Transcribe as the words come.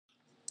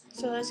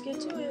So let's get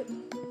to it.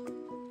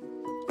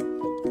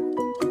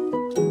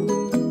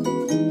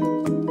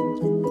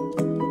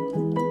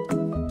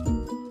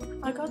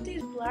 I got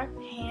these black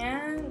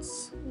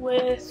pants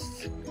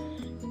with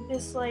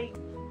this like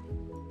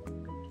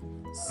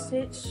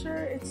sit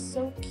shirt. It's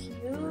so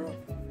cute.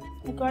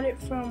 I got it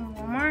from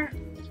Walmart.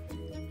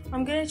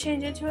 I'm gonna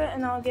change into it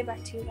and I'll get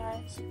back to you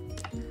guys.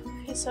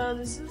 Okay, so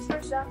this is the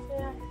first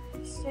outfit.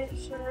 Sit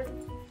shirt.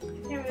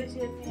 Can't really see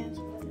the pants,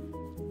 but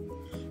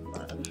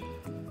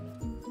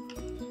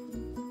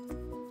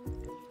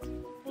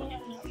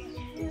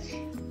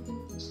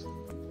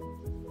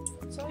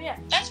so yeah,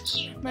 That's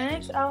cute. my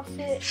next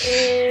outfit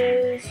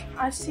is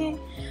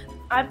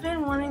I've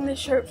been wanting this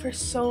shirt for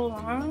so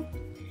long.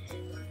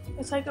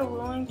 It's like a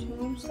Rolling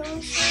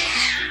Tombstone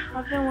shirt.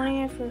 I've been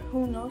wanting it for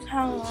who knows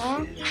how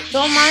long.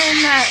 Don't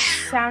mind that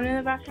sound in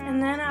the background.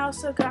 And then I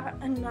also got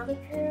another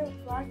pair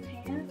of black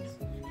pants.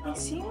 They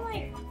seem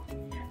like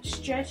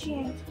stretchy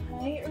and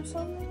tight or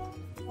something.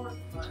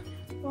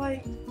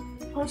 Like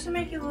supposed to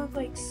make it look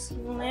like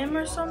slim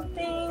or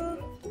something.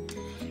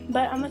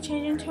 But I'm gonna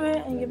change into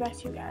it and get back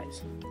to you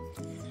guys.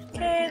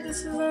 Okay, this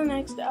is the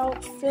next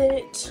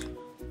outfit.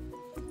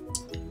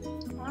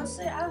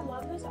 Honestly, I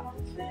love this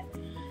outfit.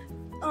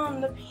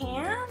 The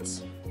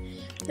pants,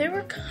 they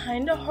were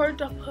kind of hard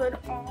to put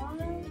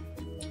on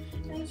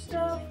and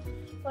stuff.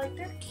 Like,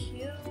 they're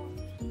cute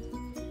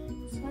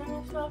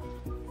and stuff.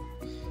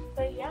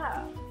 But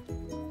yeah.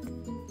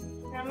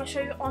 And I'm gonna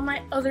show you all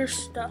my other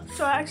stuff.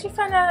 So I actually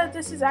found out that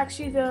this is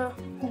actually the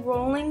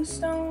Rolling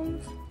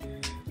Stones.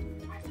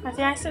 I think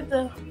I said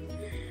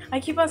I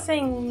keep on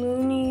saying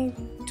Looney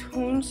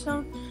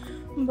Tombstone,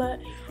 but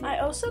I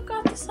also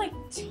got this like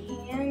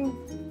tan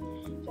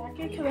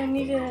jacket because I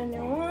needed a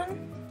new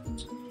one.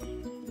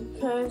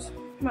 Because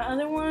my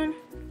other one,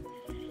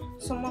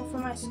 someone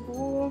from my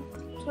school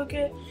took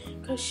it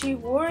because she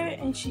wore it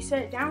and she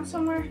set it down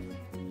somewhere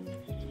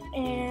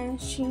and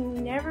she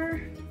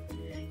never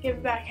gave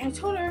it back. I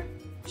told her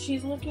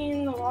she's looking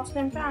in the lost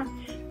and found,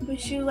 but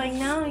she was like,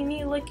 no, you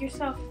need to look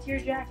yourself, it's your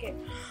jacket.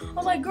 I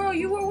was like, girl,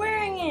 you were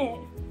wearing it.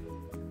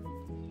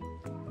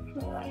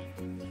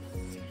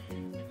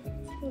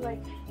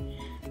 Like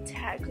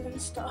tags and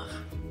stuff.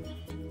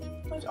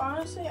 Which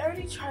honestly, I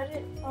already tried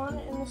it on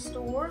in the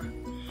store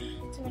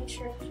to make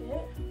sure it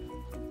fit.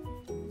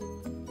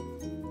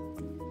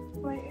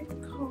 Like, it's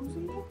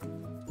cozy.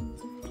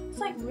 It's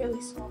like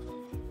really soft.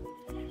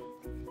 I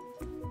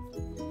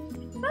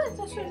feel like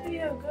this would be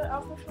a good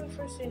outfit for the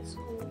first day of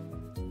school.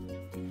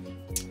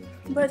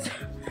 But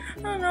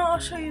I don't know, I'll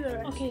show you the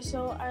rest. Okay,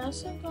 so I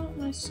also got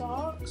my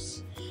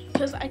socks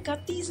because I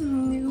got these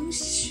new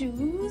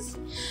shoes.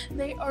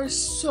 They are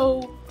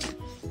so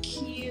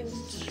cute,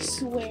 I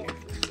swear.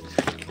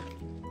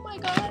 Oh my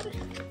god.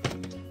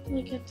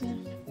 Look at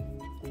them.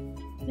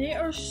 They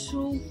are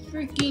so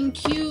freaking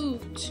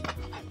cute.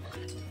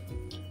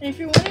 And if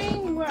you're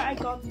wondering where I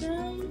got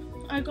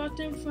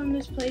them from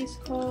this place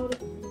called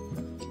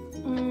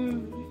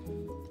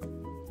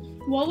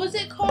what was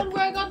it called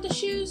where I got the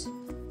shoes?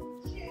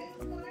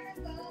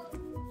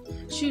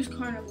 Shoes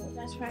Carnival,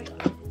 that's right.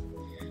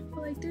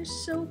 But like, they're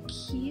so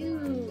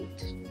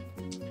cute.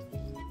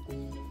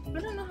 I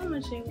don't know how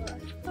much they were. I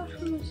forgot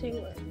how much they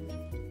were.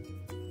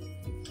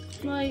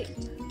 Like,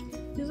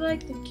 these are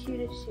like the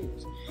cutest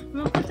shoes. I'm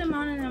gonna put them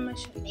on and I'm gonna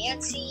show you.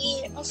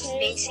 Nancy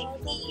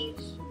basically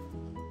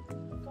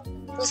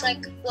was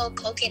like, well,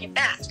 go get it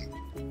back.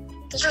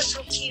 Those are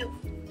so cute.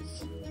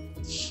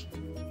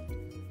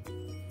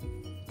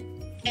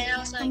 And I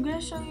was like, I'm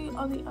gonna show you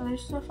all the other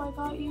stuff I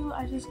got you.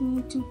 I just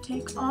need to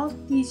take off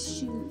these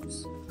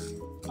shoes.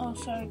 Oh,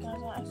 sorry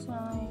guys, I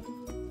accidentally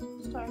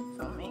started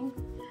filming.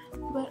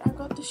 But I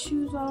got the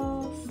shoes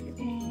off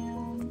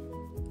and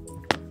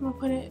I'm gonna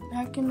put it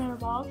back in their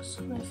box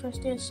for the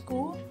first day of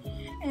school.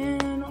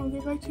 And I'll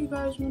get back to you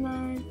guys when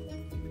I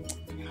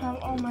have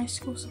all my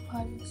school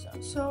supplies and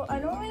stuff. So I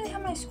don't really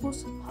have my school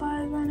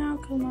supplies right now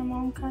because my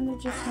mom kind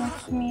of just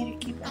wants me to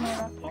keep it in my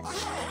backpack.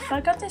 But I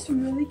got this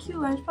really cute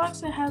lunchbox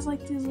that has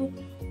like these little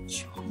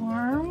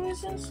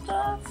charms and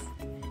stuff.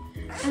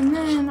 And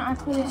then I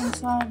put it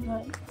inside,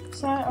 but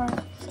inside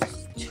are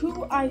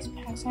 2 ice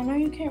packs. I know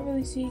you can't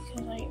really see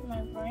because like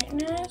my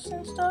brightness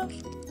and stuff.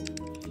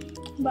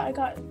 But I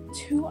got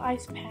 2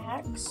 ice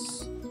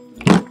packs.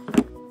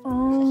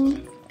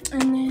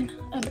 And then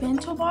a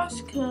bento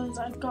box because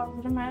I got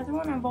rid of my other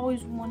one. I've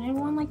always wanted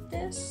one like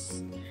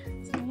this.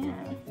 So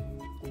yeah.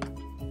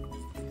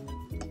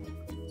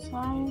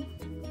 Side.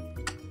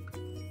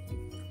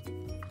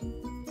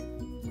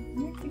 If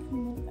you can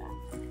move that.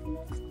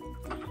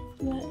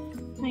 But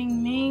my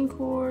main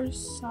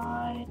course,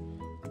 side,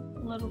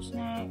 little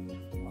snack.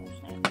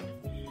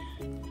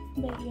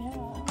 But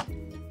yeah.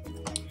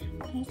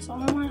 That's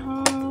all I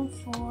have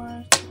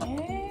for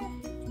today.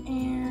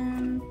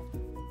 And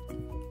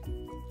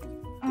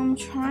I'm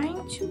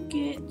trying to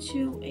get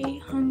to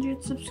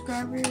 800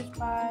 subscribers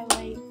by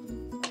like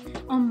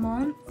a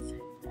month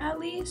at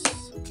least.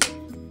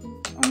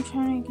 I'm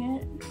trying to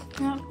get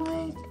that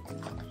point.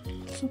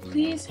 So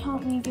please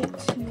help me get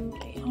to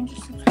 800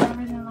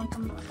 subscribers in like a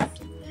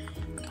month.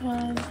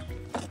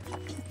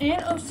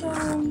 And also,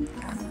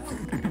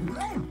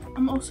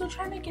 I'm also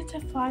trying to get to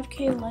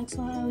 5K likes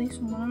on at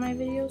least one of my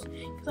videos.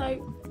 Cause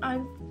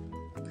I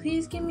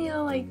please give me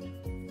a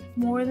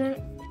more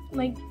than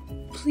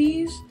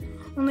please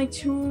on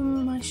 2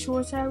 of my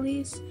shorts at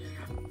least.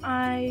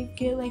 I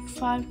get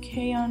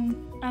 5K on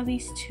at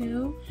least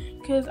 2,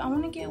 cause I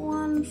want to get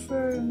one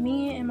for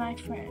me and my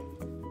friend,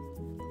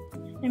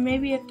 and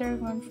maybe a 3rd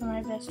one for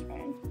my best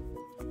friend.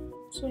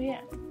 So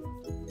yeah,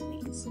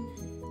 please.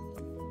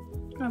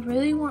 I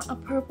really want a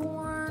purple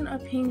one, a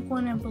pink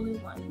one, and a blue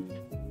one.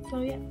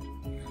 So yeah,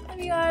 love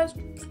you guys.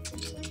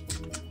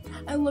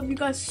 I love you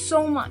guys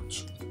so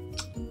much.